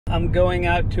I'm going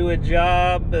out to a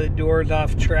job. The door's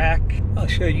off track. I'll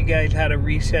show you guys how to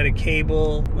reset a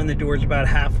cable when the door's about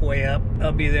halfway up.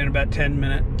 I'll be there in about 10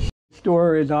 minutes. This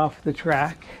door is off the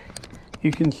track.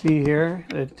 You can see here,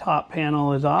 the top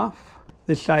panel is off.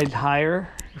 This side's higher.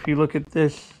 If you look at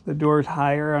this, the door's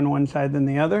higher on one side than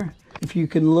the other. If you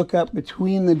can look up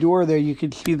between the door there, you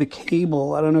can see the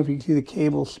cable. I don't know if you can see the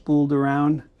cable spooled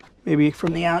around. Maybe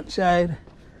from the outside,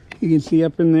 you can see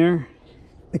up in there.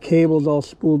 The cable's all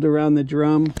spooled around the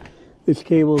drum. This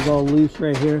cable's all loose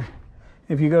right here.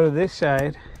 If you go to this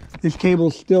side, this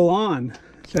cable's still on.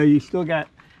 So you still got,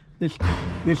 this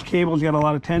cable's got a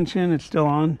lot of tension, it's still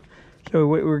on. So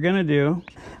what we're gonna do,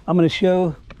 I'm gonna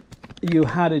show you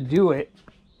how to do it.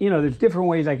 You know, there's different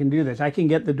ways I can do this. I can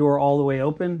get the door all the way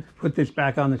open, put this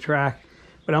back on the track,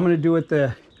 but I'm gonna do it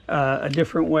a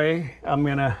different way. I'm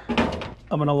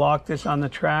gonna lock this on the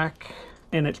track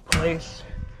in its place.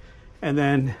 And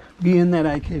then being that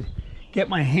I could get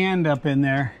my hand up in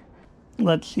there,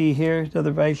 let's see here, another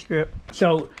vice grip.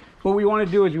 So what we want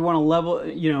to do is we want to level,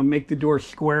 you know, make the door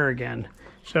square again.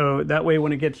 So that way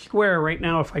when it gets square, right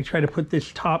now if I try to put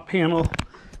this top panel,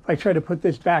 if I try to put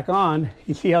this back on,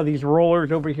 you see how these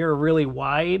rollers over here are really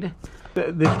wide?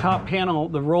 This top panel,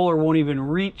 the roller won't even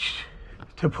reach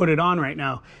to put it on right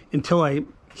now until I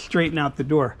straighten out the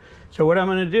door. So what I'm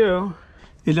going to do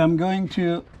is I'm going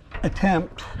to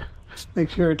attempt, make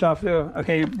sure it's off there.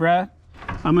 Okay, Brad,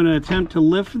 I'm going to attempt to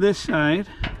lift this side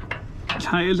as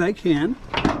high as I can.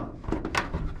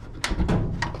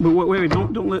 But wait,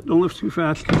 don't lift too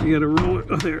fast because you got to roll it.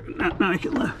 Oh, there, now I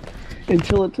can lift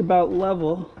until it's about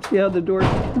level. See how the door's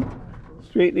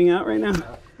straightening out right now?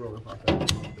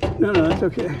 No, that's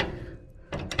okay.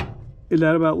 Is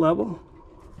that about level?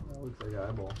 That looks like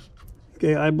eyeball.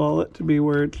 Okay, eyeball it to be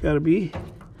where it's got to be.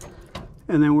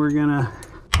 And then we're gonna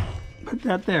put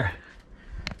that there.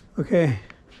 Okay,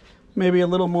 maybe a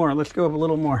little more. Let's go up a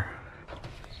little more.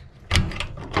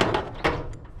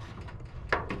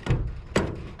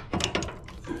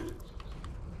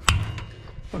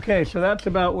 Okay, so that's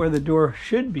about where the door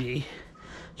should be.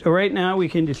 So right now we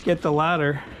can just get the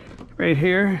ladder right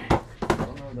here.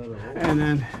 And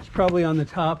then it's probably on the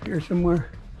top here somewhere.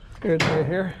 Here, it's right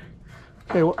here.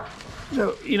 Okay, well,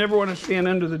 so you never want to stand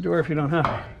under the door if you don't have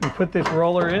to. We put this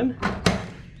roller in.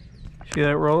 See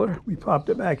that roller? We popped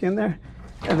it back in there.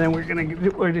 And then we're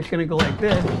just gonna go like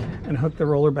this and hook the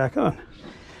roller back on.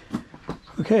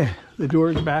 Okay, the door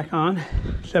is back on,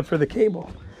 except for the cable.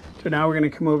 So now we're gonna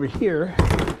come over here,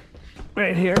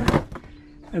 right here,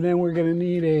 and then we're gonna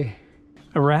need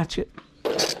a ratchet.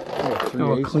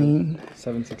 Oh, a clean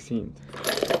 7/16.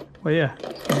 Well, yeah,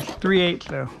 it's 3/8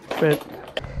 though. But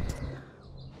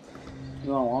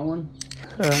you want a long one?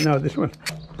 No, this one.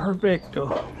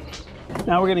 Perfecto.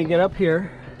 Now we're gonna get up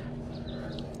here,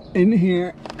 in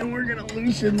here, and we're gonna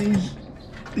loosen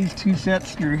these two set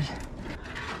screws,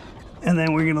 and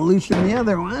then we're gonna loosen the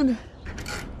other one.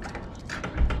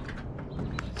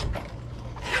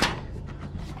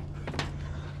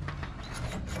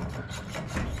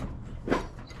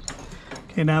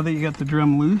 Okay, now that you got the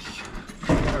drum loose.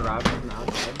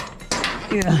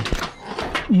 Yeah.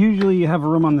 Usually you have a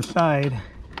room on the side.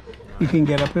 You can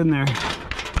get up in there.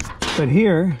 But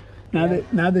here, now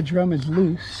the drum is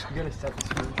loose. You gotta set the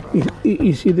screws.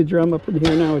 You see the drum up in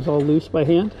here now is all loose by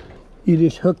hand. You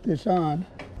just hook this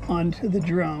onto the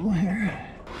drum here.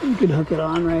 You can hook it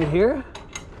on right here.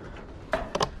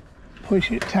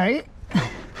 Push it tight.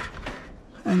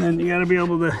 And then you gotta be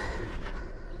able to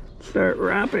start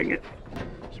wrapping it.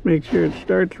 Just make sure it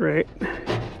starts right.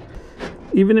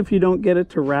 Even if you don't get it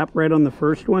to wrap right on the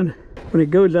first one, when it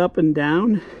goes up and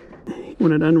down,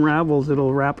 when it unravels,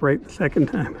 it'll wrap right the second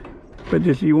time. But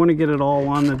just, you want to get it all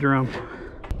on the drum.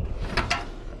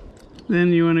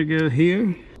 Then you want to go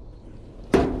here.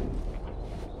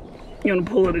 You want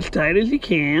to pull it as tight as you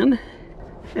can.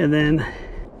 And then...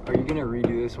 Are you going to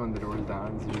redo this when the door's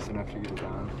down? Is it just enough to get it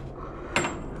down?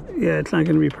 Yeah, it's not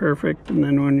going to be perfect. And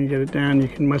then when you get it down, you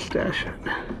can mustache it.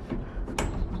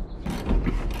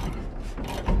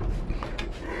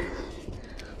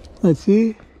 Let's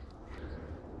see.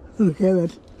 Okay,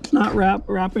 it's not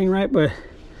wrapping right, but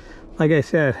like I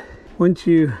said, once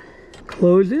you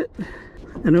close it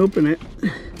and open it.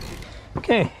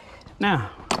 Okay,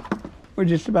 now we're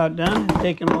just about done. It's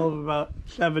taken all of about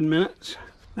 7 minutes.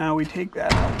 Now we take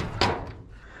that off.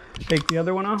 Take the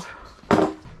other one off.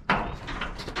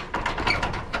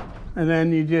 And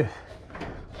then you just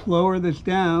lower this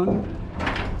down.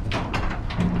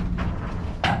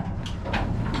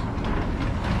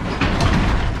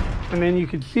 And then you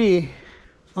can see,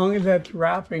 as long as that's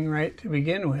wrapping right to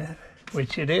begin with,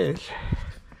 which it is,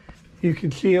 you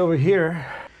can see over here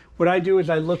what I do is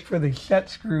I look for the set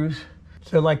screws.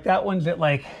 So like that one's at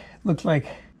like, looks like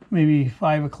maybe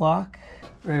 5 o'clock,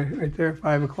 right there,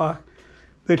 5 o'clock.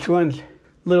 This one's a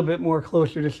little bit more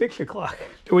closer to 6 o'clock.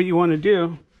 So what you want to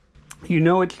do, you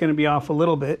know it's going to be off a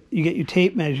little bit. You get your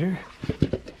tape measure.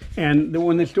 And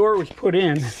when this door was put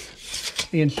in,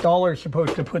 the installer is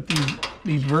supposed to put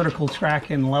these vertical track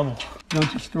in level.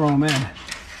 Don't just throw them in.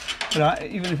 But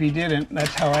even if he didn't,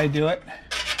 that's how I do it.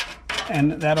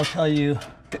 And that'll tell you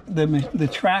the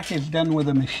track is done with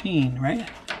a machine, right?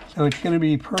 So it's going to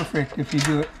be perfect if you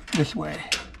do it this way.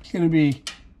 It's going to be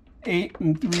 8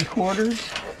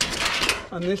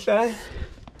 3/4 on this side.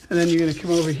 And then you're going to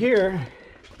come over here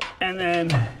and then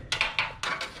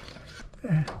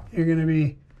you're going to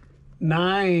be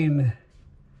 9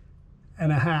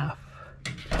 1/2.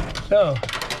 So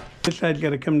this side's got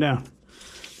to come down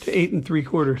to 8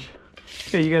 3/4.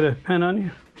 Okay, you got a pen on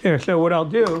you? Here, so what I'll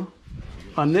do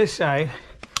on this side,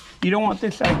 you don't want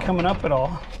this side coming up at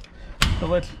all. So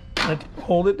let's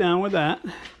hold it down with that.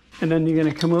 And then you're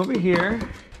gonna come over here.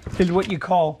 This is what you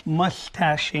call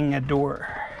mustaching a door.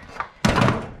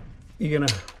 You're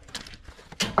gonna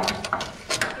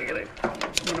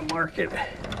mark it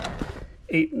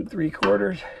 8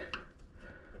 3/4,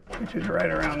 which is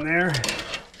right around there.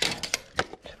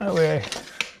 That way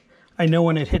I know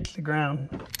when it hits the ground.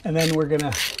 And then we're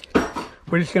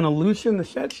just gonna loosen the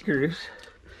set screws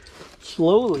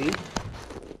slowly.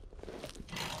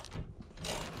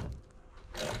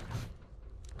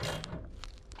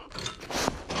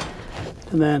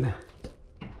 And then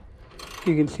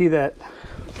you can see that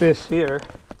this here,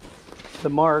 the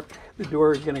mark, the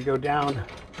door is gonna go down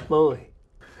slowly.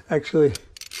 Actually,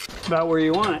 about where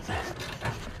you want it.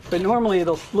 But normally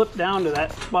it'll slip down to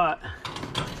that spot.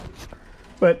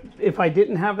 But if I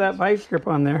didn't have that vice grip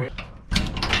on there,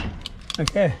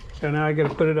 okay, so now I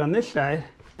gotta put it on this side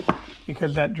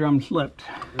because that drum slipped.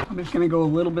 I'm just gonna go a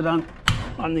little bit on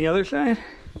the other side.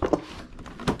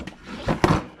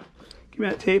 Give me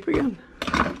that tape again.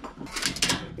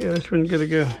 Yeah, this one's gonna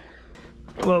go,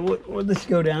 well, will this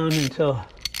go down until?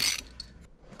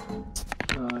 I think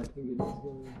it's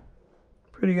going.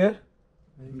 Pretty good?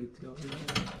 I think it's going.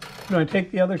 When I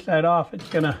take the other side off, it's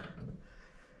gonna.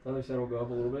 The other side will go up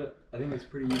a little bit. I think it's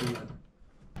pretty even.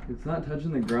 It's not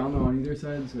touching the ground though on either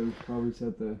side, so we should probably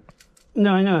set the.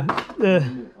 No, I know.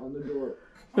 On the door.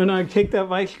 When I take that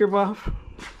vice grip off.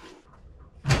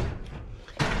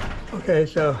 Okay,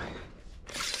 so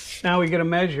now we get a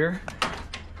measure.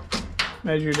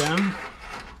 Measure down.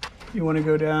 You want to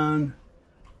go down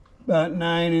about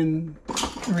 9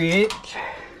 3/8.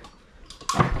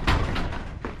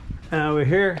 Now we're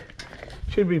here.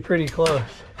 Should be pretty close.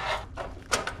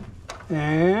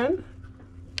 And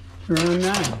around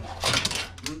 9.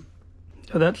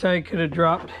 So that side could have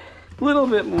dropped a little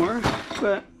bit more,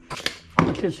 but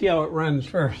let's just see how it runs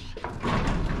first.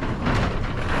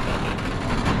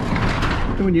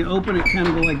 So when you open it, kind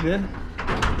of go like this.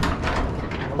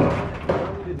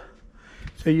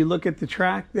 So you look at the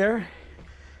track there,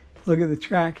 look at the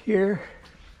track here,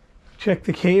 check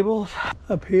the cables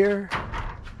up here.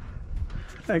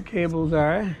 That cable's all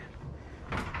right,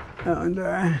 that one's all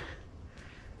right.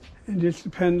 It just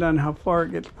depends on how far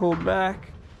it gets pulled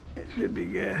back. It should be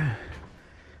good.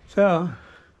 So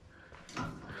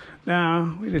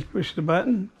now we just push the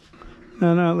button.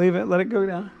 No, leave it, let it go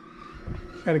down.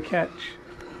 Got to catch.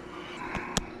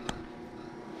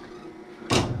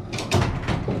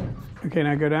 Okay,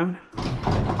 now go down.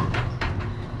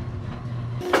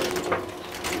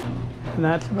 And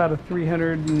that's about a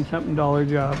 $300 and something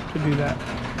job to do that.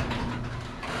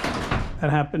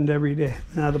 That happened every day.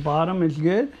 Now the bottom is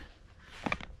good.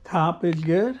 Top is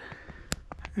good.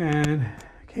 And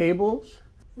cables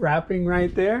wrapping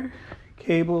right there.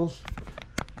 Cables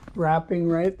wrapping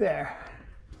right there.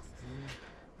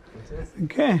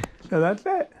 Okay, so that's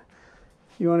it.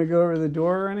 You want to go over the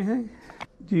door or anything?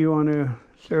 Do you want to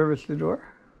service the door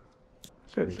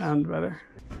so it sounds better?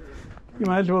 You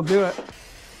might as well do it.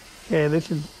 Okay,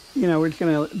 this is, we're just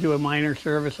going to do a minor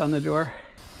service on the door.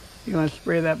 You want to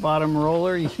spray that bottom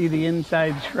roller. You see the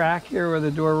inside track here where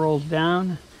the door rolls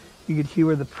down. You can see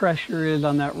where the pressure is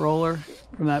on that roller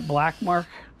from that black mark.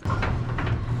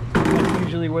 That's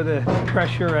usually where the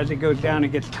pressure, as it goes down,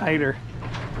 it gets tighter.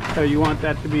 So you want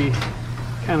that to be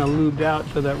kind of lubed out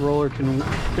so that roller can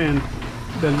spin,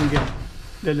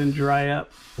 doesn't dry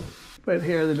up. But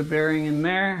here, there's a bearing in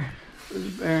there, there's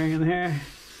a bearing in here.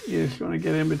 You just want to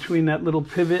get in between that little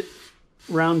pivot,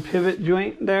 round pivot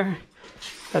joint there.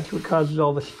 That's what causes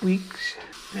all the squeaks.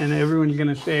 And everyone's going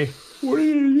to say, what are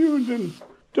you using?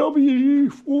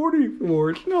 WD-40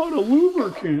 for? It's not a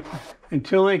lubricant.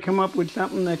 Until they come up with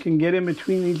something that can get in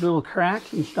between these little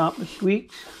cracks and stop the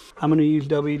squeaks, I'm going to use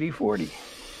WD-40.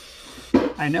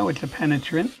 I know it's a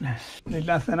penetrant. There's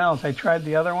nothing else. I tried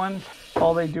the other ones.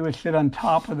 All they do is sit on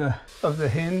top of the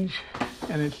hinge,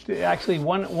 and it's actually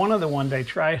one of the ones I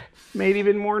tried made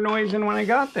even more noise than when I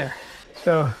got there.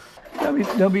 So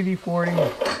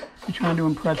WD-40. You're trying to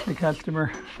impress the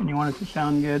customer and you want it to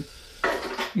sound good,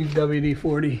 use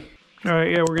WD-40. All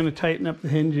right, yeah, we're going to tighten up the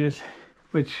hinges,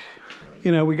 which,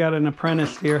 you know, we got an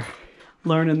apprentice here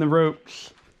learning the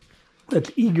ropes that's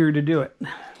eager to do it.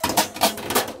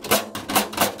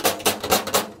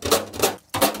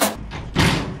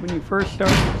 When you first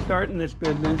start in this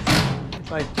business,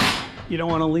 it's like you don't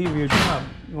want to leave your job.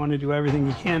 You want to do everything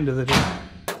you can to the job.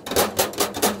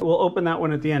 We'll open that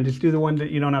one at the end. Just do the one that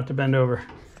you don't have to bend over.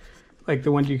 Like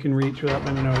the ones you can reach without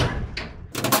bending over.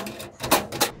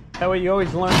 That way you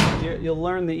always learn, you'll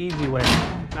learn the easy way,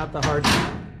 not the hard way.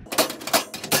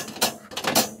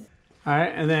 All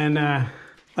right, and then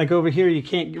like over here, you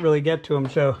can't really get to them,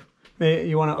 so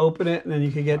you want to open it, and then you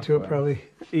can get to it probably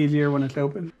easier when it's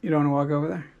open. You don't want to walk over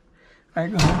there? All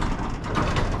right, go ahead.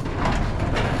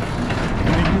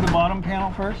 Can we do the bottom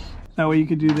panel first? That way you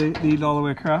could do these all the way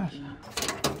across.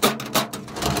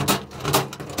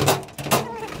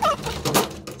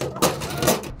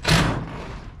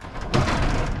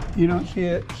 You don't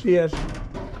see us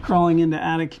crawling into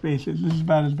attic spaces. This is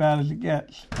about as bad as it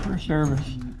gets for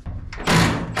service.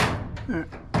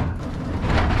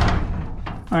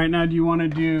 All right, now do you want to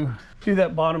do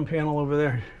that bottom panel over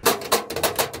there?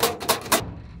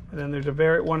 And then there's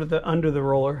one at the under the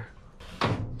roller.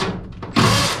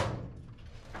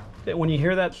 When you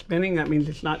hear that spinning, that means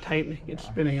it's not tightening, it's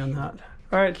spinning on that.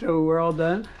 All right, so we're all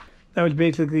done. That was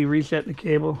basically reset the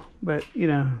cable, but you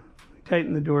know,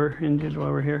 tighten the door hinges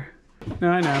while we're here. No,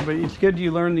 I know, but it's good you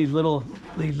learn these little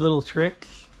tricks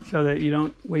so that you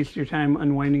don't waste your time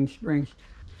unwinding springs.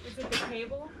 Is it the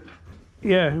cable?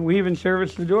 Yeah, we even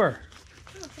service the door.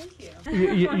 Oh, thank you.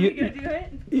 You gonna do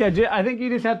it? Yeah, I think you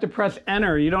just have to press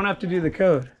enter. You don't have to do the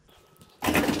code.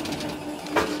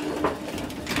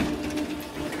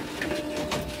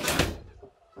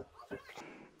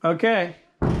 Okay.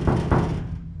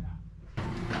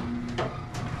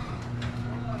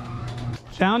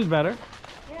 Sounds better.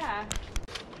 Yeah.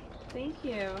 Thank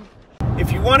you.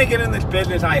 If you want to get in this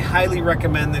business, I highly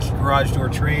recommend this garage door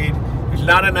trade. There's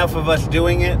not enough of us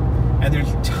doing it, and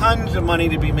there's tons of money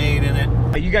to be made in it.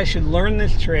 You guys should learn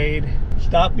this trade.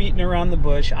 Stop beating around the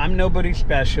bush. I'm nobody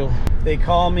special. They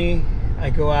call me,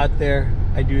 I go out there,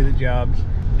 I do the jobs.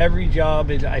 Every job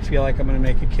is, I feel like I'm going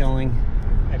to make a killing.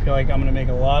 I feel like I'm going to make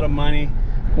a lot of money.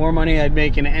 More money I'd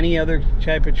make in any other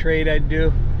type of trade I'd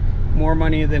do. More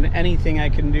money than anything I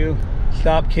can do.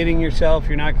 Stop kidding yourself.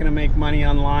 You're not going to make money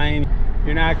online.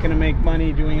 You're not going to make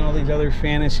money doing all these other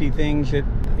fantasy things that,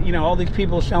 you know, all these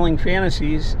people selling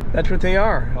fantasies, that's what they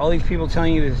are. All these people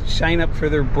telling you to sign up for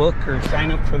their book or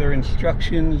sign up for their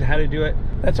instructions, how to do it.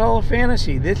 That's all a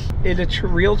fantasy. This is a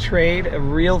real trade, a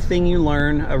real thing you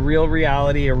learn, a real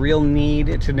reality, a real need.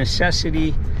 It's a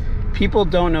necessity. People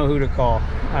don't know who to call.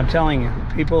 I'm telling you.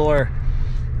 People are,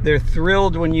 they're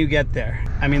thrilled when you get there.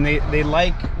 I mean, they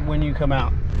like when you come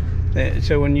out.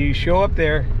 So when you show up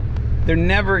there, they're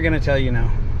never going to tell you no.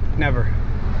 Never.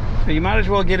 So you might as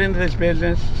well get into this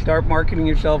business, start marketing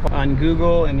yourself on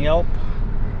Google and Yelp,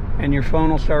 and your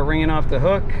phone will start ringing off the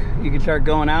hook. You can start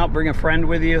going out, bring a friend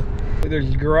with you.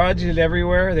 There's garages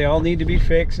everywhere. They all need to be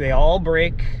fixed. They all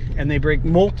break, and they break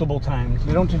multiple times.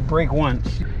 They don't just break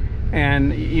once.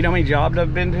 And you know how many jobs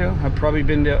I've been to? I've probably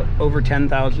been to over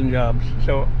 10,000 jobs.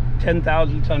 So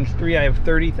 10,000 times 3, I have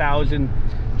 30,000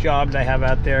 jobs I have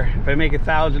out there. If I make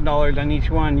 $1,000 on each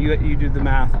one, you do the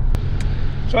math.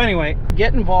 So anyway,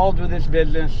 get involved with this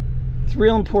business. It's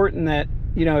real important that,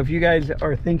 you know, if you guys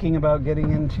are thinking about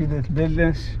getting into this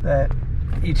business, that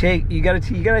you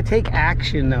gotta take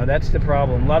action though. That's the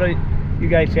problem. A lot of you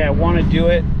guys say I want to do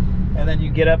it, and then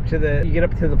you get up to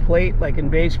the plate like in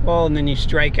baseball, and then you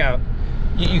strike out.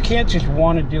 You can't just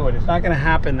want to do it. It's not going to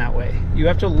happen that way. You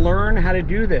have to learn how to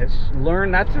do this.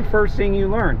 That's the first thing you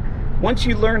learn. Once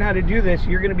you learn how to do this,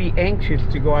 you're going to be anxious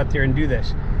to go out there and do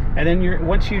this. And then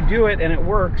once you do it and it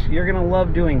works, you're going to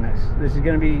love doing this. This is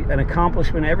going to be an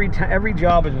accomplishment. Every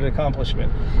job is an accomplishment.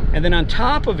 And then on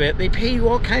top of it, they pay you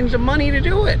all kinds of money to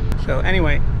do it. So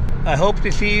anyway, I hope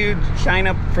to see you sign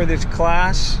up for this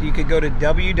class. You could go to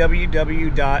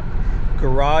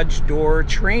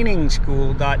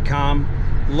www.garagedoortrainingschool.com.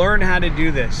 Learn how to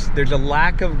do this. There's a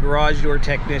lack of garage door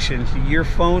technicians. Your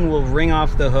phone will ring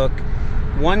off the hook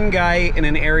One guy in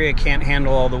an area can't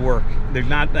handle all the work. There's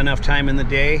not enough time in the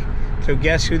day. So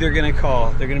guess who they're going to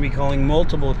call? They're going to be calling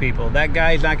multiple people. That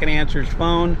guy's not going to answer his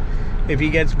phone if he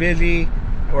gets busy,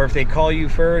 or if they call you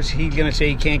first, he's going to say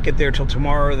he can't get there till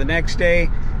tomorrow or the next day.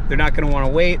 They're not going to want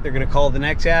to wait. They're going to call the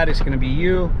next ad. It's going to be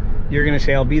you. You're going to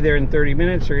say, I'll be there in 30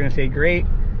 minutes. They're going to say, great.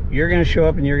 You're going to show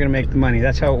up and you're going to make the money.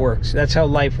 That's how it works. That's how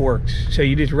life works. So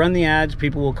you just run the ads.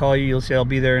 People will call you. You'll say, I'll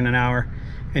be there in an hour.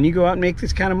 And you go out and make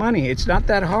this kind of money. It's not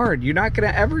that hard. You're not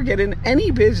going to ever get in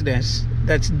any business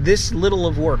that's this little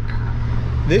of work.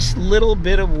 This little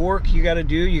bit of work you got to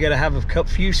do. You got to have a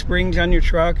few springs on your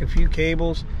truck, a few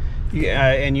cables,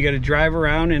 and you got to drive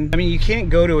around. And I mean, you can't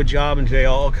go to a job and say,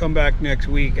 oh, I'll come back next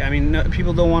week. I mean, no,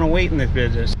 people don't want to wait in this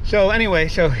business. So anyway,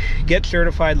 so get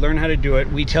certified, learn how to do it.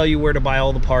 We tell you where to buy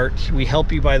all the parts. We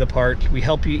help you buy the parts. We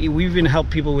help you. We even help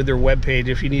people with their web page.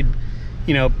 If you need,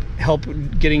 you know, help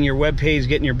getting your web page,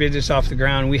 getting your business off the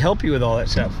ground, we help you with all that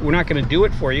stuff. We're not going to do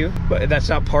it for you, but that's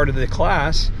not part of the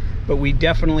class, but we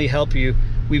definitely help you.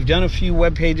 We've done a few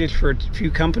web pages for a few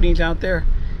companies out there,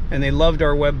 and they loved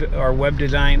our web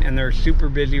design, and they're super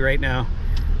busy right now.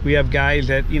 We have guys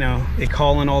that, you know, they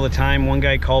call in all the time. One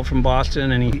guy called from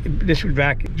Boston, and this was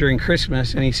back during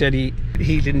Christmas, and he said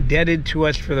he's indebted to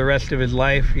us for the rest of his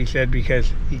life. He said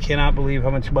because he cannot believe how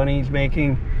much money he's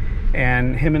making,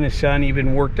 and him and his son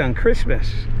even worked on Christmas.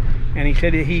 And he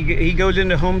said he goes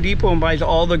into Home Depot and buys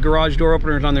all the garage door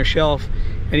openers on their shelf,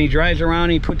 and he drives around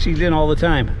and he puts these in all the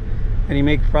time. And he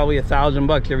makes probably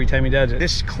 $1,000 every time he does it.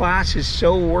 This class is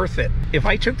so worth it. If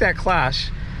I took that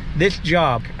class, this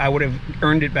job, I would have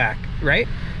earned it back, right?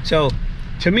 So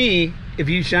to me, if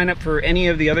you sign up for any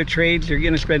of the other trades, you're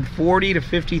gonna spend $40,000 to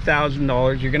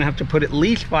 $50,000. You're gonna have to put at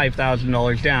least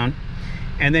 $5,000 down,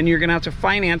 and then you're gonna have to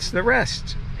finance the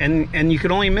rest. And you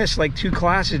can only miss like 2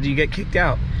 classes, you get kicked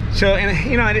out. So, and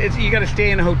you know, you gotta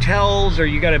stay in hotels, or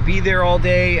you gotta be there all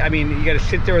day. I mean, you gotta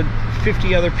sit there with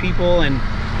 50 other people, and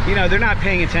you know, they're not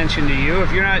paying attention to you.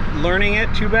 If you're not learning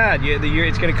it, too bad.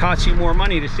 It's going to cost you more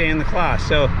money to stay in the class.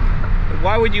 So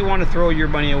why would you want to throw your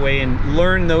money away and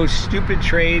learn those stupid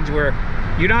trades where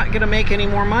you're not going to make any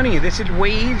more money? This is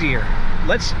way easier.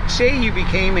 Let's say you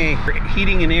became a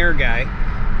heating and air guy.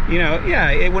 You know,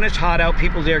 yeah, when it's hot out,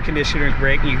 people's air conditioners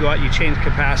break, and you go out, you change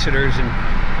capacitors and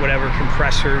whatever,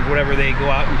 compressors, whatever they go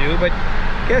out and do. But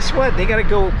guess what? They got to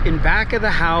go in back of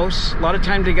the house. A lot of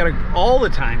times they got to, all the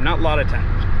time, not a lot of times,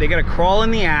 they got to crawl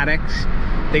in the attics.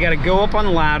 They got to go up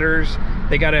on ladders.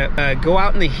 They got to go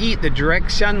out in the heat, the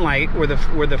direct sunlight, where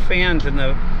the fans and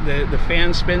the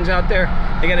fan spins out there.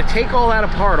 They got to take all that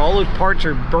apart. All those parts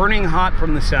are burning hot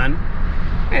from the sun,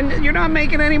 and you're not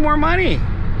making any more money.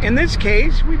 In this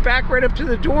case, we back right up to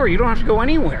the door. You don't have to go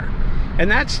anywhere. And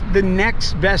that's the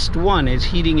next best one, is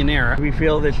heating and air. We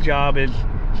feel this job is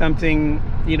something,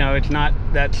 you know, it's not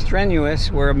that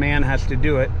strenuous where a man has to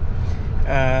do it.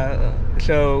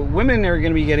 So women are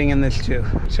going to be getting in this too.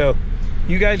 So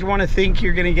you guys want to think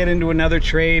you're going to get into another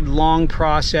trade, long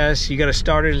process. You got to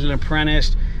start as an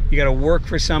apprentice. You got to work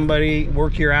for somebody,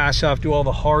 work your ass off, do all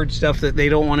the hard stuff that they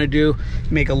don't want to do,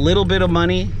 make a little bit of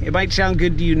money. It might sound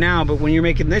good to you now, but when you're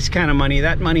making this kind of money,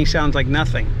 that money sounds like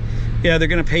nothing. Yeah, they're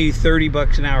going to pay you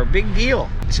 $30 an hour. Big deal.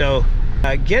 So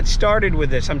get started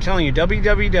with this. I'm telling you,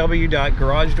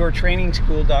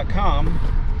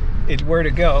 www.garagedoortrainingschool.com is where to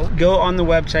go. Go on the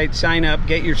website, sign up,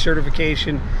 get your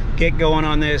certification, get going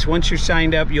on this. Once you're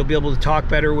signed up, you'll be able to talk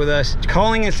better with us.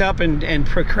 Calling us up and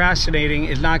procrastinating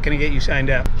is not going to get you signed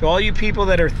up. So all you people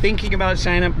that are thinking about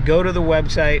signing up, go to the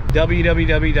website,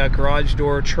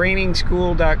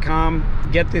 www.garagedoortrainingschool.com.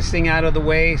 Get this thing out of the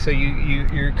way so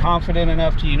you're confident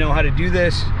enough to, you know how to do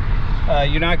this.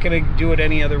 You're not going to do it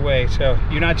any other way. So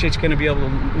you're not just going to be able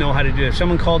to know how to do it. If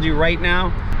someone called you right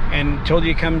now and told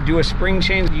you to come do a spring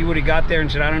change, you would have got there and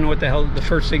said, I don't know what the hell the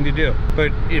first thing to do.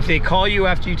 But if they call you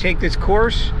after you take this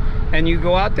course and you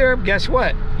go out there, guess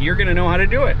what? You're going to know how to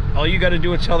do it. All you got to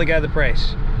do is tell the guy the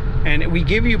price. And we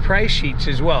give you price sheets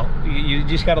as well. You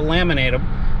just got to laminate them.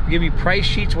 We give you price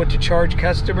sheets, what to charge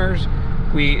customers.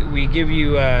 We give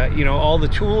you, you know, all the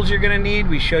tools you're going to need.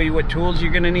 We show you what tools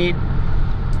you're going to need.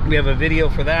 We have a video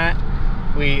for that.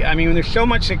 I mean, there's so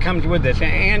much that comes with this,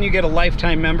 and you get a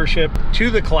lifetime membership to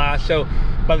the class. So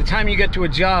by the time you get to a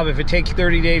job, if it takes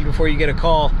 30 days before you get a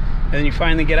call, and then you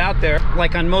finally get out there,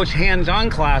 like on most hands-on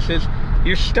classes,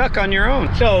 you're stuck on your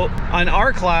own. So on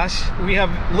our class, we have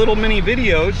little mini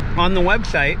videos on the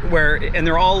website and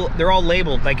they're all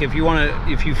labeled. Like if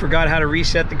you forgot how to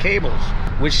reset the cables,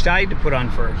 which side to put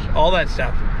on first, all that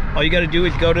stuff. All you got to do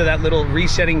is go to that little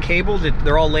resetting cables.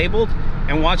 They're all labeled,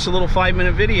 and watch the little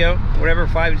 5-minute video, whatever,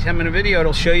 5 to 10 minute video.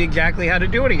 It'll show you exactly how to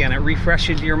do it again. It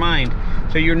refreshes your mind.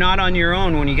 So you're not on your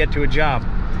own when you get to a job.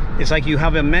 It's like you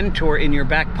have a mentor in your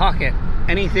back pocket.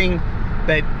 Anything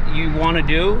that you want to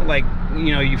do, like,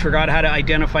 you know, you forgot how to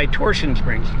identify torsion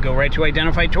springs, you go right to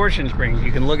identify torsion springs.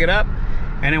 You can look it up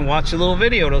and then watch the little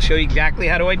video. It'll show you exactly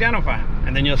how to identify them.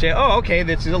 And then you'll say, oh, okay,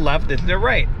 this is the left, this is the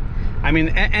right. I mean,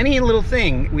 any little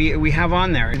thing we have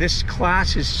on there. This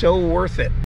class is so worth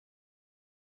it.